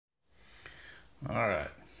Alright,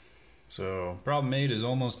 so problem 8 is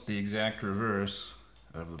almost the exact reverse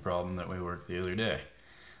of the problem that we worked the other day.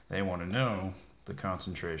 They want to know the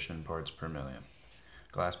concentration in parts per million.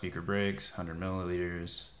 Glass beaker breaks, 100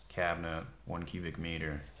 milliliters, cabinet, 1 cubic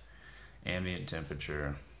meter, ambient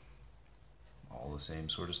temperature, all the same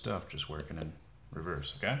sort of stuff, just working in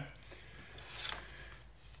reverse, okay?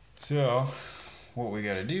 So, what we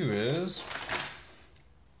gotta do is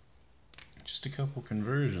just a couple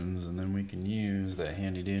conversions, and then we can use that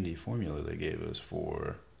handy dandy formula they gave us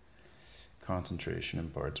for concentration in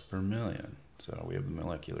parts per million. So we have the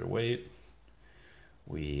molecular weight,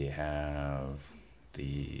 we have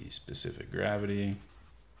the specific gravity,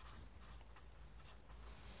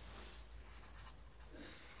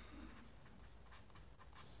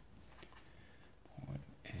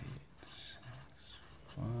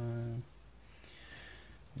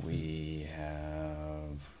 we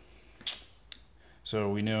have, so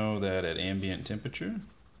we know that at ambient temperature,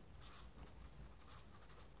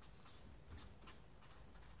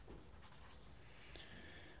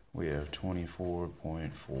 we have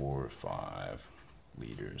 24.45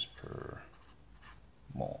 liters per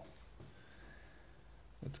mole.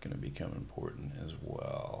 That's going to become important as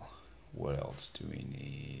well. What else do we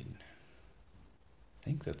need? I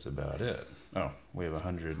think that's about it. Oh, we have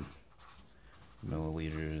 100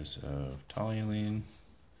 milliliters of toluene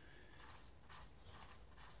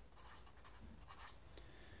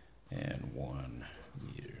and 1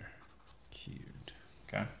 meter cubed.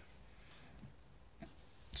 Okay?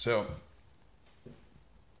 So,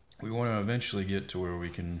 we want to eventually get to where we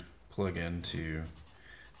can plug into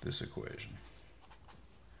this equation.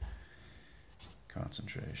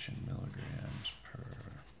 Concentration milligrams per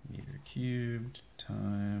meter cubed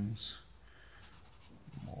times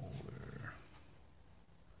molar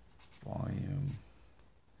volume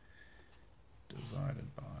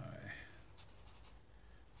divided by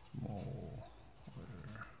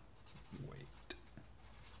molar weight.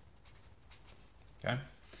 Okay?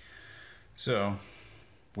 So,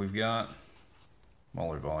 we've got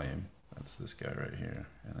molar volume, that's this guy right here,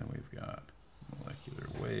 and then we've got molecular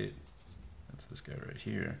weight, that's this guy right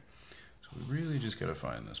here. So we really just got to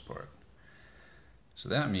find this part. So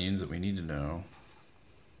that means that we need to know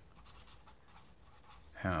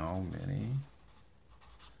how many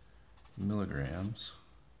milligrams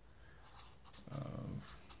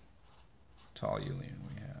of toluene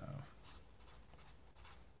we have.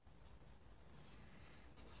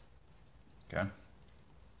 Okay?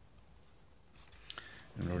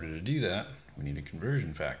 In order to do that, we need a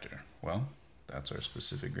conversion factor. Well, that's our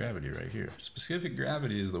specific gravity right here. Specific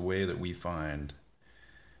gravity is the way that we find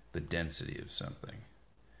the density of something.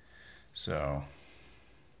 So,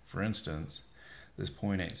 for instance, this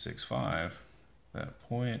 0.865, that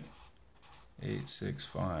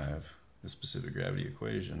 0.865, the specific gravity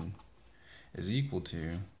equation, is equal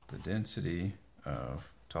to the density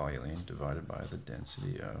of toluene divided by the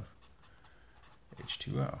density of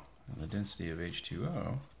H2O. And the density of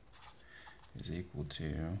H2O is equal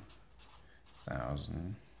to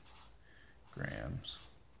 1,000 grams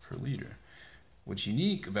per liter. What's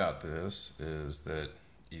unique about this is that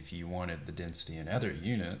if you wanted the density in other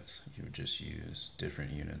units, you would just use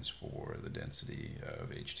different units for the density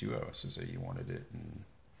of H2O. So say you wanted it in,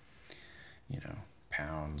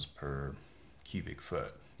 pounds per cubic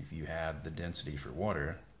foot. If you had the density for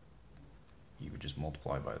water, you would just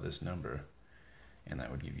multiply by this number, and that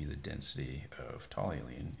would give you the density of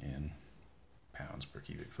toluene in pounds per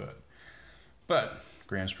cubic foot. But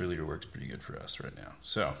grams per liter works pretty good for us right now.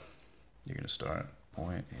 So you're going to start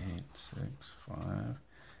 0.865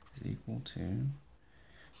 is equal to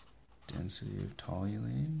density of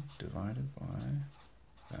toluene divided by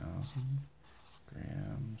 1,000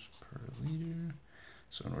 grams per liter.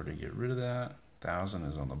 So in order to get rid of that, 1,000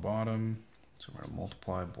 is on the bottom, so we're going to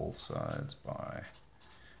multiply both sides by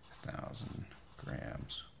 1,000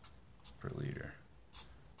 grams per liter.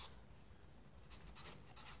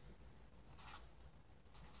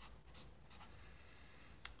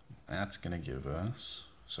 That's going to give us,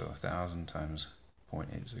 so 1,000 times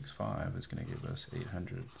 0.865 is going to give us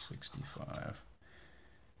 865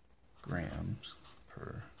 grams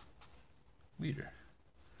per liter.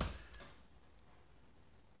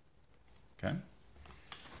 Okay?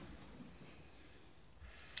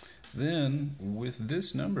 Then, with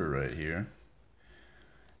this number right here,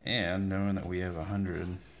 and knowing that we have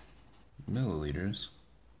 100 milliliters,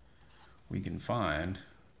 we can find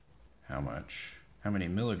how many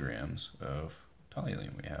milligrams of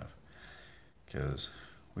toluene we have. Because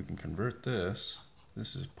we can convert this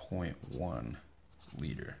is 0.1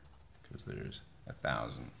 liter, because there's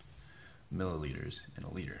 1,000 milliliters in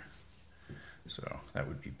a liter. So that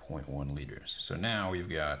would be 0.1 liters. So now we've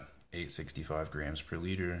got 865 grams per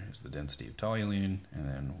liter is the density of toluene, and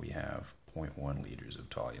then we have 0.1 liters of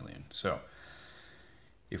toluene. So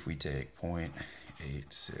if we take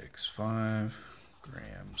 0.865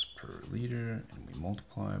 grams per liter and we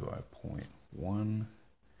multiply by 0.1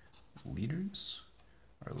 liters,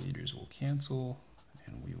 our liters will cancel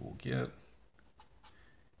and we will get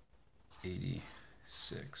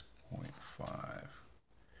 86.5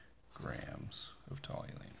 grams of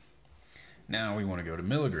toluene. Now we want to go to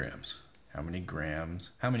milligrams. How many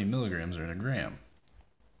milligrams are in a gram?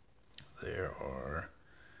 There are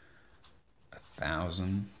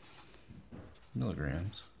 1,000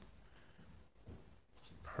 milligrams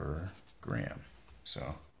per gram. So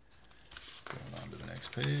going on to the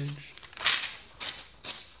next page.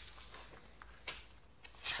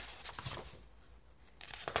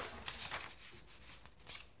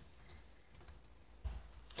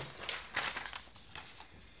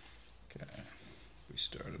 We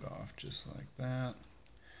started off just like that.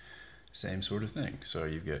 Same sort of thing. So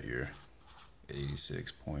you get your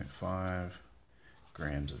 86.5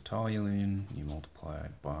 grams of toluene, you multiply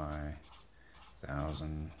it by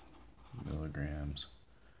 1,000 milligrams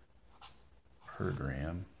per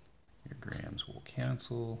gram. Your grams will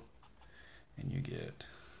cancel and you get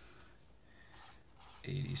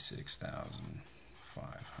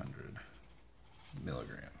 86,500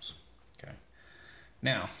 milligrams. Okay.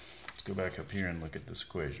 Now, let's go back up here and look at this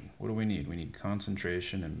equation. What do we need? We need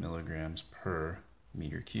concentration in milligrams per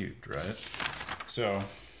meter cubed, right? So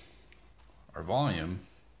our volume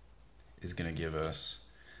is going to give us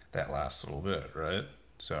that last little bit, right?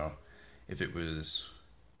 So if it was,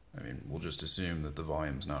 we'll just assume that the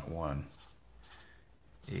volume's not 1,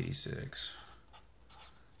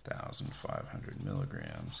 86,500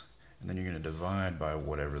 milligrams. And then you're going to divide by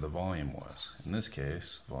whatever the volume was. In this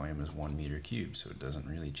case, volume is 1 meter cubed, so it doesn't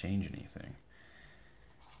really change anything.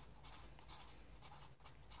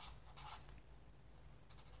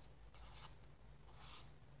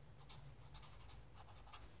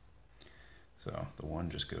 So the 1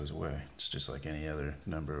 just goes away. It's just like any other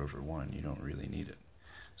number over 1. You don't really need it.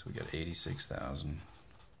 So we got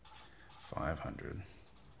 86,500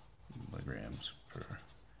 milligrams per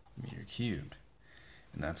meter cubed.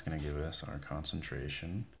 And that's going to give us our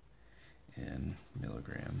concentration in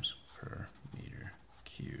milligrams per meter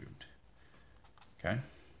cubed. Okay,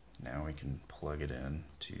 now we can plug it in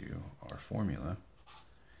to our formula.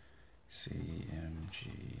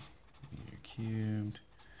 CMG meter cubed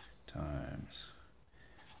times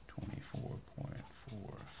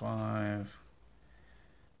 24.45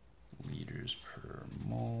 liters per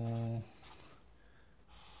mole,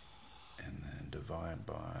 and then divide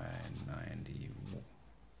by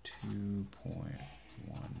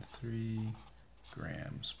 92.13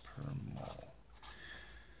 grams per mole.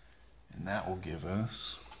 And that will give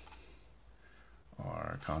us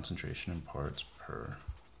our concentration in parts per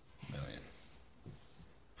million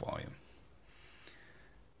volume.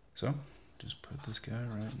 So just put this guy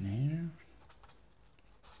right in here.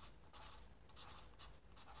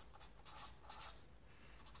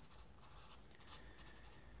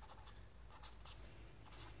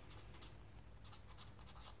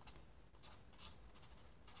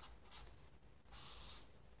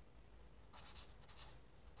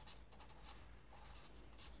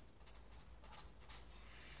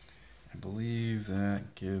 I believe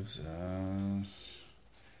that gives us,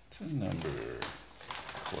 it's a number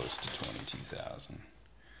close to 22,000.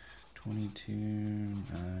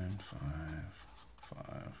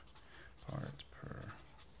 22,955 parts per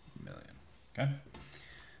million. Okay,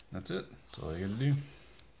 that's it. That's all you got to do.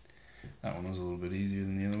 That one was a little bit easier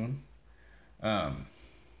than the other one.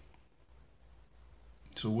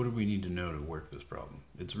 So what do we need to know to work this problem?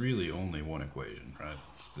 It's really only one equation, right?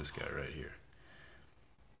 It's this guy right here.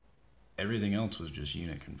 Everything else was just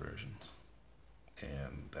unit conversions.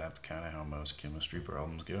 And that's kind of how most chemistry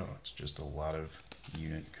problems go. It's just a lot of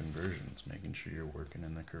unit conversions, making sure you're working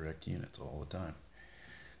in the correct units all the time.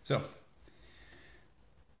 So,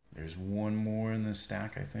 there's one more in this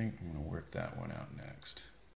stack, I think. I'm going to work that one out next.